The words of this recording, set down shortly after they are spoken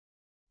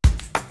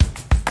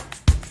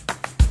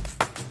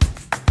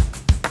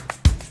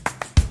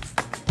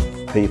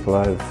people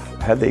have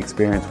had the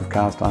experience with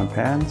cast iron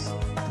pans.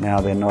 Now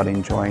they're not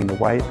enjoying the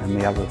weight and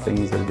the other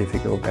things that are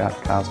difficult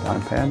about cast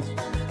iron pans.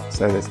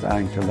 So they're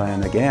starting to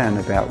learn again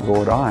about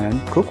wrought iron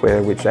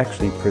cookware, which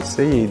actually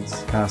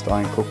precedes cast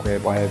iron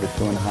cookware by over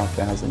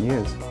 2,500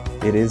 years.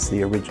 It is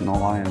the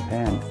original iron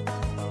pan.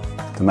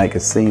 To make a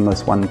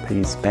seamless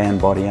one-piece pan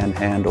body and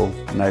handle,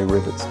 no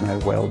rivets, no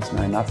welds,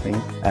 no nothing,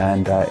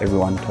 and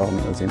everyone told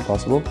me it was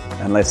impossible,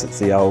 unless it's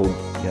the old,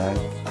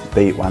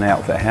 beat one out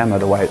with a hammer,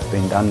 the way it's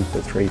been done for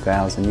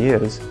 3,000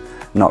 years,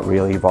 not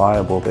really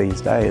viable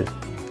these days.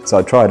 So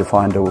I tried to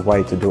find a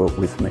way to do it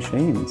with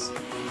machines.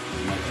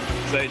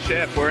 So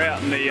Chef, we're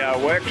out in the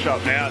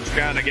workshop now. It's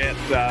going to get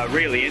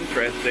really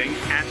interesting.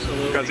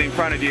 Absolutely. Because in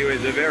front of you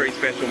is a very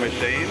special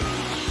machine,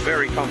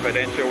 very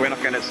confidential. We're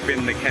not going to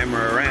spin the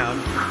camera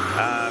around,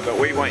 but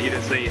we want you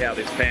to see how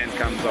this pan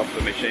comes off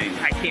the machine.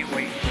 I can't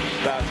wait.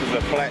 Starts as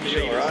a flat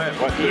sheet, right?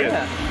 What's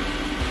yeah.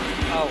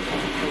 Oh.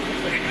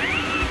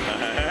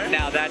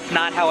 Now that's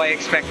not how I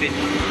expected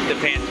the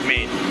pan to be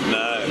made.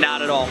 No.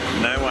 Not at all.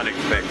 No one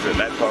expects it.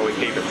 That's why we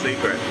keep it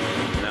secret.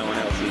 No one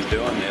else is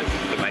doing this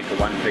to make a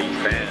one-piece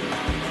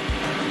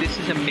pan. This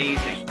is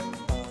amazing.